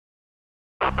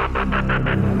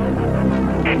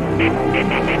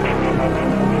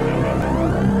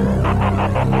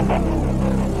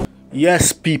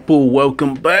Yes, people,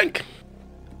 welcome back.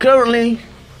 Currently,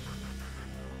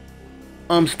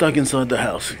 I'm stuck inside the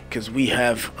house because we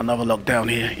have another lockdown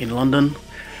here in London,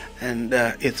 and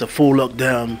it's a full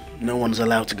lockdown. No one's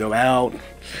allowed to go out.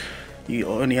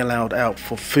 You're only allowed out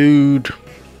for food,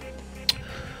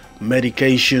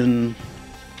 medication,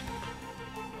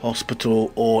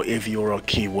 hospital, or if you're a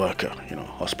key worker,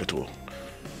 hospital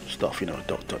stuff,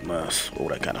 doctor, nurse, all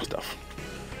that kind of stuff.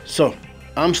 So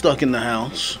I'm stuck in the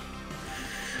house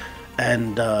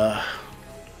and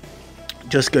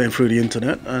just going through the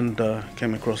internet, and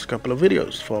came across a couple of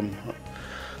videos from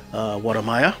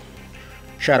Whatamaya.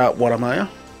 Shout out Whatamaya.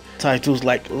 Titles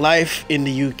like "Life in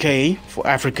the UK for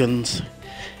Africans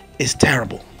is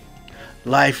terrible."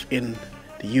 "Life in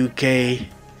the UK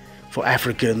for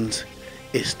Africans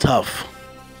is tough."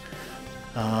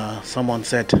 Someone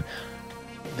said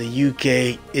the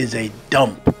UK is a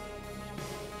dump.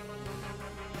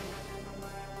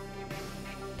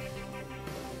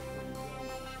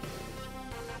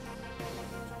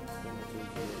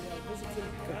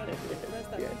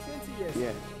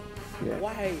 Yeah.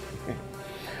 Why?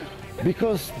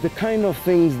 Because the kind of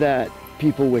things that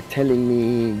people were telling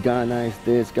me, Ghana is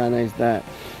this, Ghana is that,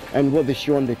 and what they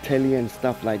show on the telly and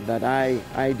stuff like that,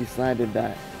 I decided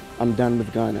that I'm done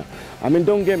with Ghana. I mean,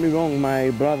 don't get me wrong,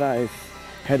 my brother is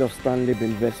head of Stanlib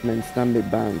Investment, Stanlib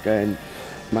Bank, and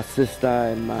my sister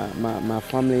and my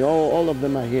family, all of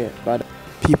them are here. But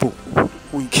people,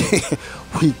 we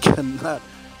cannot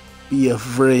be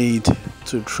afraid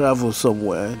to travel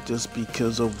somewhere just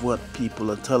because of what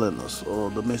people are telling us, or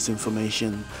the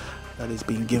misinformation that is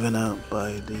being given out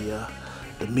by the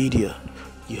media.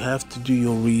 You have to do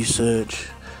your research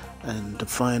and to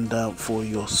find out for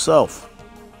yourself,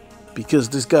 because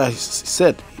this guy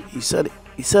said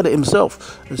it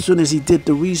himself. As soon as he did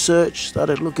the research,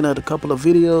 started looking at a couple of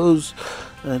videos,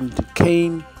 and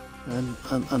came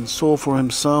and saw for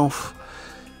himself,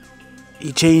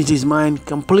 he changed his mind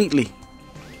completely.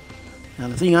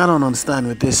 And the thing I don't understand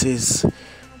with this is,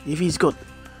 if he's got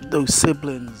those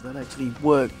siblings that actually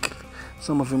work,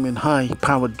 some of them in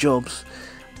high-powered jobs,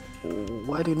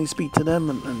 why didn't he speak to them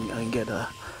and get a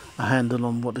handle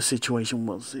on what the situation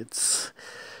was? It's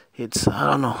I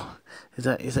don't know.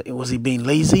 Was he being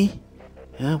lazy?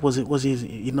 Yeah. Was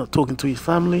he not talking to his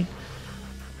family?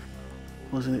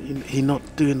 Was he not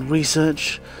doing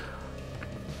research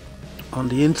on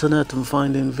the internet and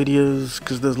finding videos?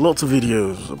 Because there's lots of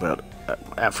videos about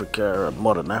Africa and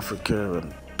modern Africa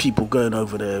and people going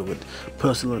over there with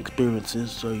personal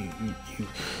experiences. So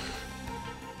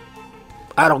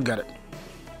I don't get it.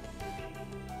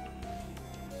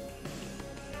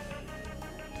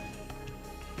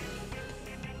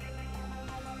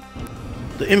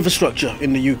 The infrastructure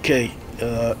in the UK,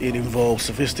 it involves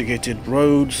sophisticated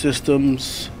road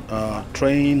systems,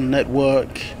 train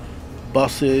network,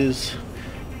 buses,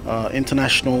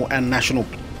 international and national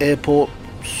airports.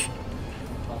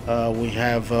 We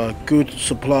have a good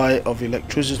supply of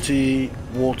electricity,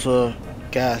 water,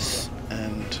 gas,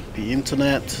 and the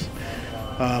internet.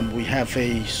 We have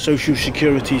a social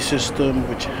security system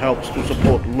which helps to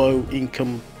support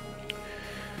low-income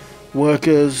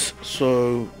workers.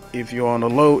 So if you're on a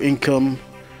low income,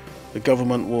 the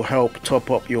government will help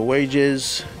top up your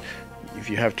wages. If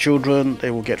you have children, they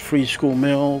will get free school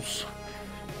meals.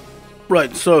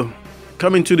 Right, so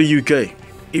coming to the UK.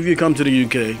 If you come to the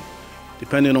UK,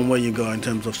 depending on where you go in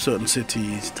terms of certain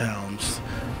cities, towns,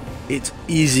 it's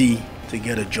easy to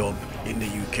get a job in the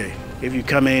UK. If you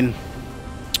come in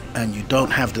and you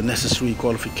don't have the necessary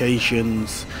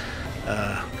qualifications,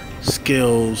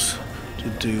 skills to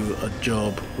do a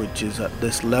job which is at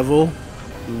this level,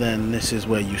 then this is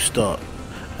where you start.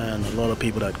 And a lot of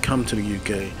people that come to the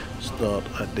UK start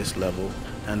at this level,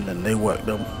 and then they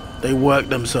work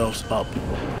themselves up.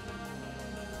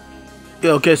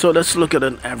 Yeah, okay, so let's look at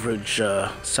an average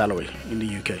salary in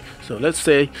the UK. So let's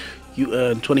say you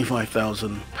earn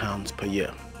 £25,000 per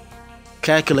year.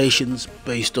 Calculations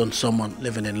based on someone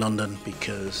living in London,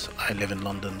 because I live in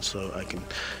London, so I can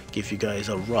give you guys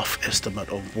a rough estimate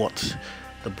of what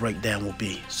the breakdown will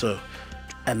be. So,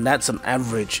 and that's an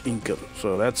average income,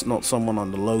 so that's not someone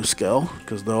on the low scale,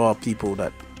 because there are people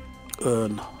that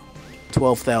earn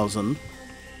 12,000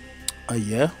 a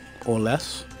year or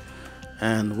less,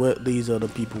 and these are the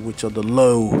people which are the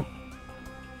low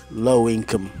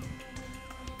income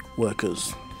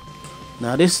workers.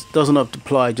 Now, this doesn't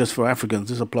apply just for Africans,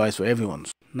 this applies for everyone.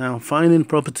 Now, finding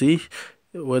property,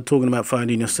 we're talking about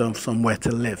finding yourself somewhere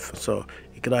to live. So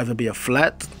it could either be a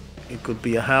flat, it could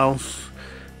be a house,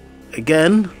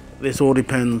 Again, this all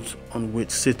depends on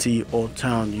which city or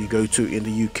town you go to in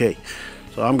the UK.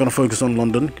 So I'm going to focus on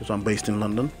London because I'm based in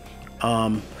London.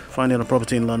 Finding a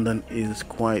property in London is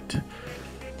quite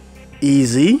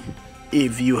easy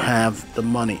if you have the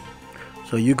money.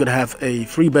 So you could have a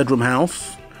 3-bedroom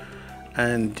house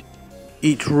and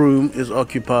each room is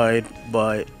occupied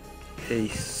by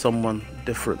someone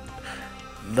different.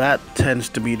 That tends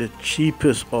to be the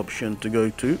cheapest option to go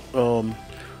to.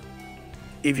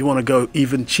 If you want to go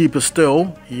even cheaper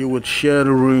still, you would share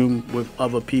the room with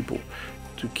other people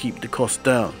to keep the cost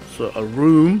down. So a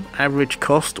room average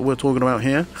cost we're talking about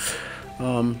here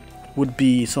would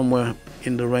be somewhere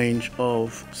in the range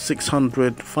of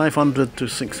 500 to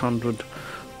 600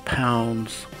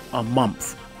 pounds a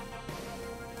month.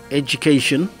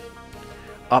 Education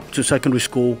up to secondary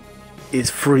school is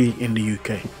free in the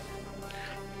UK.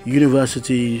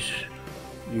 Universities,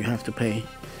 you have to pay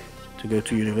to go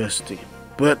to university,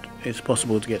 but it's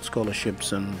possible to get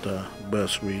scholarships and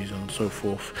bursaries and so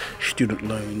forth, student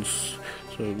loans,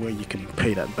 so where you can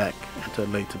pay that back at a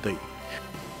later date.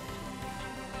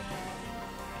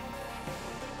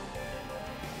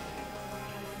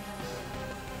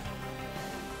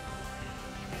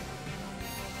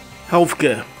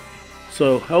 Healthcare.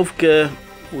 So healthcare,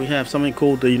 we have something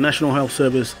called the National Health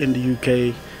Service in the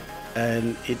UK,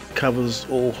 and it covers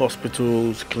all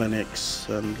hospitals, clinics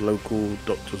and local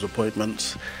doctor's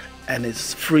appointments, and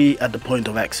it's free at the point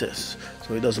of access.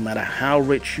 So it doesn't matter how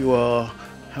rich you are,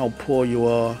 how poor you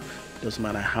are, it doesn't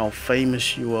matter how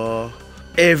famous you are,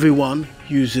 everyone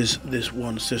uses this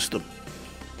one system.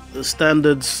 The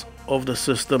standards of the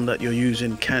system that you're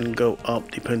using can go up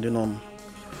depending on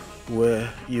where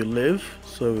you live,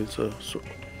 so it's a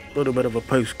little bit of a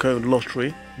postcode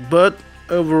lottery, but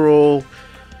overall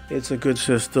it's a good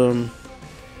system,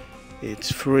 it's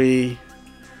free,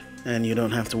 and you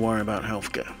don't have to worry about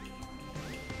healthcare.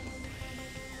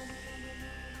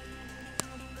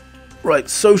 Right,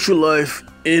 social life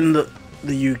in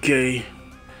the UK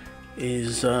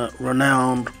is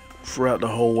renowned throughout the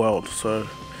whole world. So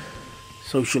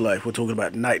social life, we're talking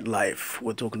about nightlife,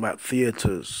 we're talking about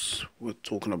theatres, we're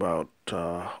talking about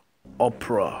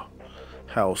opera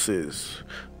houses,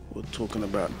 we're talking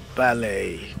about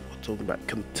ballet, we're talking about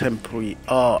contemporary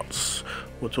arts,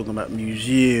 we're talking about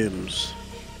museums,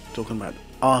 we're talking about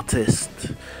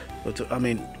artists, I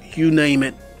mean, you name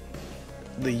it,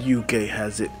 the UK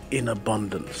has it in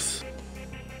abundance.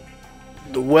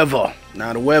 The weather,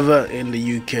 now the weather in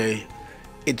the UK,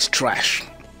 it's trash.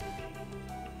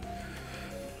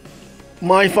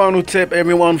 My final tip,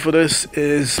 everyone, for this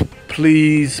is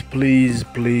please, please,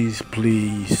 please,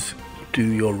 please do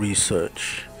your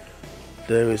research.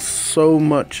 There is so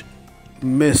much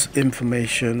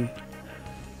misinformation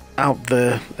out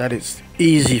there that it's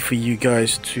easy for you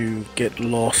guys to get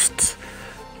lost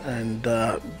and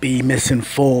be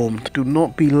misinformed. Do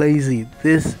not be lazy.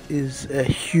 This is a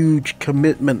huge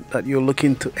commitment that you're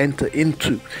looking to enter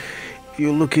into. If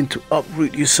you're looking to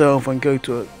uproot yourself and go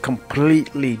to a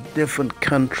completely different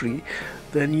country,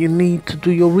 then you need to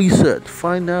do your research.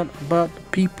 Find out about the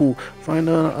people, find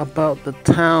out about the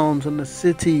towns and the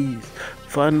cities,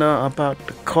 find out about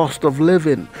the cost of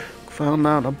living, find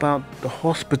out about the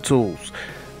hospitals,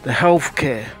 the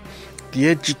healthcare, the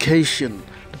education,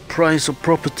 the price of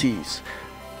properties.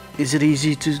 Is it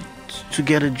easy to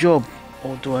get a job,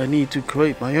 or do I need to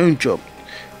create my own job?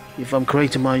 If I'm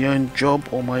creating my own job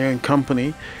or my own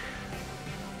company,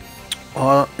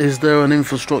 is there an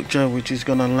infrastructure which is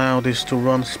going to allow this to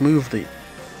run smoothly?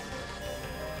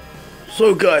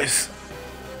 So guys,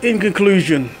 in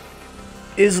conclusion,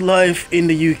 is life in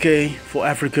the UK for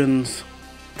Africans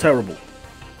terrible?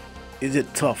 Is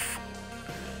it tough?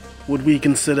 Would we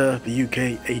consider the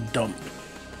UK a dump?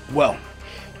 Well,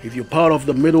 if you're part of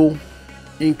the middle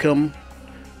income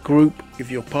group,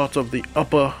 if you're part of the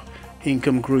upper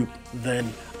income group,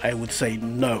 then I would say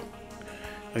no.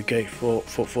 Okay, for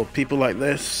people like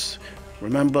this,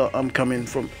 remember, I'm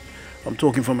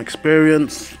talking from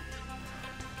experience.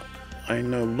 I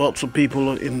know lots of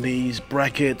people in these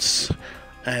brackets,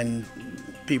 and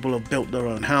people have built their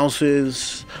own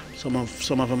houses. Some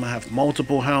of them have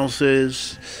multiple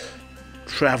houses,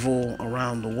 travel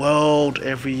around the world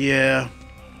every year.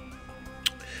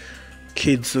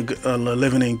 Kids are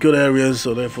living in good areas,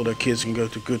 so therefore their kids can go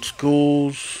to good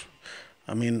schools.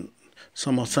 I mean,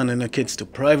 some are sending their kids to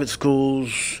private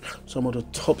schools, some of the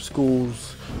top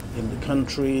schools in the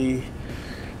country.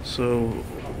 So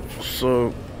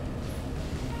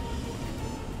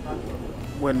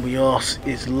when we ask,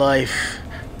 is life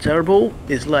terrible?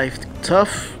 Is life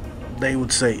tough? They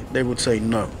would say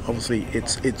no. Obviously,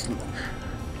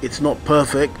 It's not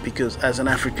perfect, because as an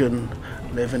African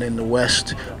living in the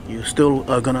West, you still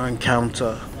are gonna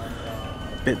encounter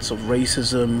bits of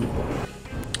racism.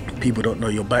 People don't know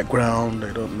your background,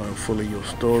 they don't know fully your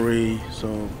story.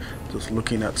 So just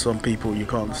looking at some people, you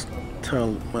can't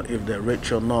tell if they're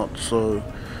rich or not. So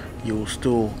you'll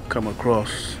still come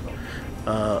across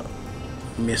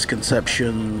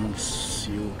misconceptions,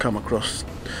 you'll come across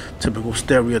typical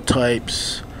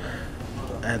stereotypes,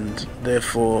 and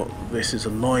therefore this is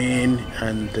annoying,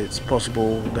 and it's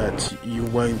possible that you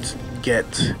won't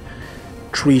get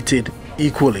treated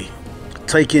equally.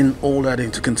 Taking all that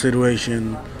into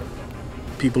consideration,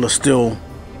 people are still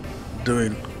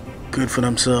doing good for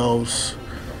themselves.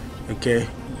 Okay,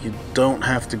 you don't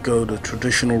have to go the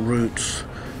traditional routes.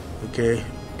 Okay,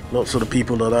 lots of the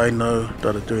people that I know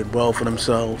that are doing well for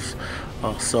themselves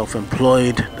are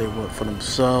self-employed. They work for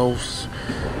themselves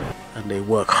and they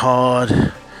work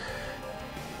hard.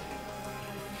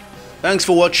 Thanks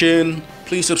for watching.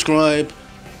 Please subscribe,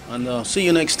 and see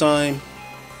you next time.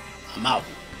 I'm out.